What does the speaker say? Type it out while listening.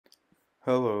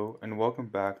Hello and welcome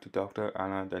back to Dr.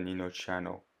 Anna Danino's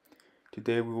channel.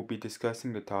 Today we will be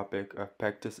discussing the topic of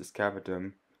Pectus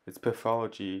excavatum, its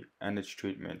pathology, and its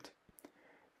treatment.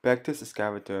 Pectus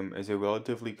excavatum is a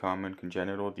relatively common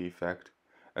congenital defect,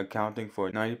 accounting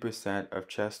for 90% of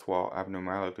chest wall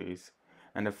abnormalities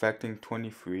and affecting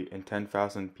 23 in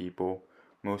 10,000 people,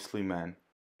 mostly men.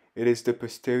 It is the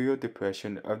posterior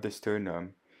depression of the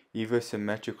sternum, either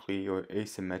symmetrically or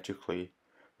asymmetrically,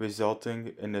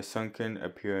 resulting in a sunken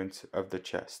appearance of the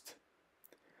chest.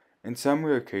 In some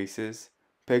rare cases,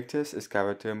 pectus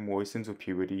excavatum worsens with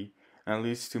puberty and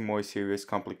leads to more serious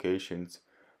complications,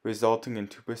 resulting in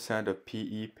 2% of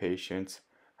PE patients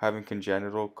having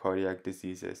congenital cardiac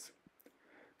diseases.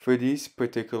 For these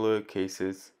particular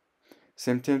cases,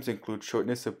 symptoms include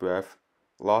shortness of breath,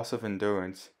 loss of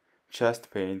endurance, chest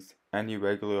pains, and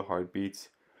irregular heartbeats,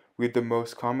 with the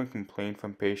most common complaint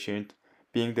from patient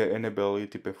being their inability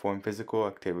to perform physical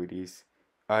activities,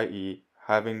 i.e.,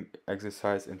 having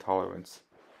exercise intolerance.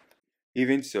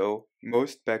 Even so,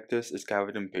 most Pectus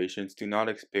excavatum patients do not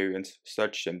experience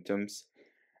such symptoms,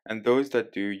 and those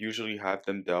that do usually have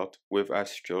them dealt with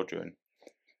as children.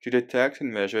 To detect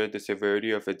and measure the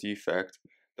severity of a defect,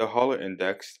 the Haller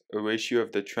index, a ratio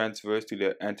of the transverse to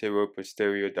the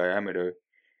antero-posterior diameter,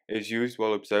 is used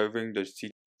while observing the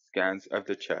CT scans of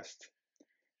the chest.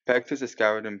 Pectus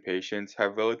excavatum patients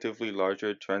have relatively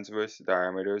larger transverse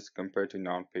diameters compared to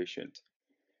non-patients.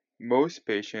 Most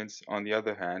patients, on the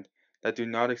other hand, that do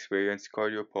not experience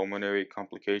cardiopulmonary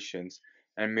complications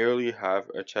and merely have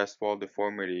a chest wall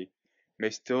deformity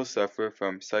may still suffer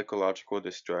from psychological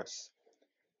distress.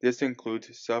 This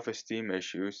includes self-esteem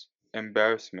issues,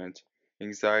 embarrassment,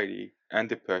 anxiety, and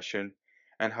depression,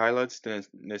 and highlights the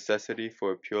necessity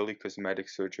for a purely cosmetic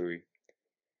surgery.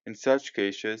 In such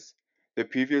cases, the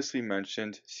previously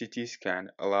mentioned CT scan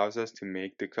allows us to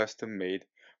make the custom-made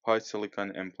hard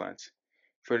silicone implants.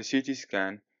 For the CT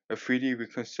scan, a 3D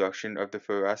reconstruction of the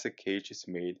thoracic cage is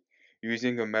made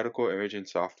using a medical imaging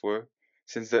software,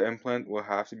 since the implant will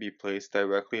have to be placed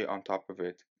directly on top of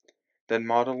it. Then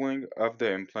modeling of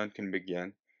the implant can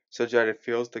begin, such that it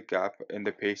fills the gap in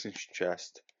the patient's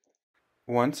chest.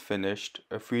 Once finished,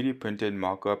 a 3D printed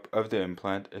mock-up of the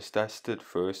implant is tested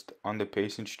first on the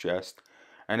patient's chest,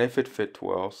 and if it fits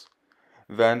well,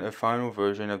 then a final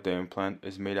version of the implant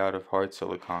is made out of hard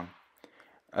silicone.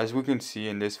 As we can see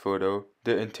in this photo,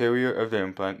 the interior of the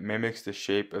implant mimics the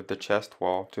shape of the chest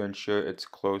wall to ensure it's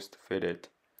closed fitted.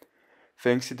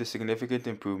 Thanks to the significant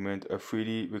improvement of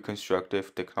 3D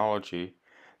reconstructive technology,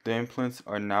 the implants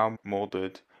are now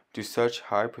molded to such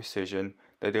high precision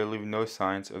that they leave no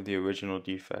signs of the original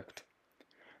defect.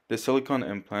 The silicone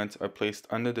implants are placed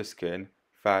under the skin,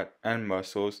 fat, and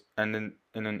muscles and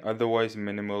in an otherwise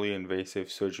minimally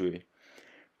invasive surgery.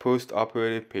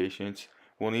 Post-operative patients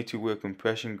will need to wear a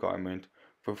compression garment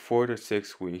for 4 to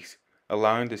 6 weeks,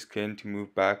 allowing the skin to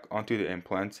move back onto the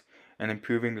implants and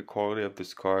improving the quality of the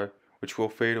scar, which will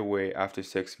fade away after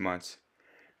 6 months.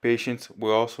 Patients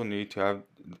will also need to have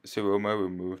seroma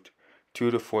removed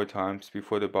 2 to 4 times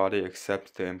before the body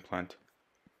accepts the implant.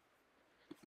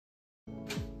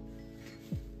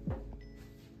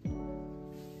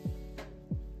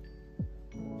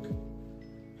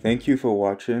 Thank you for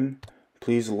watching.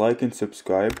 Please like and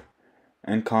subscribe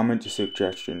and comment your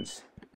suggestions.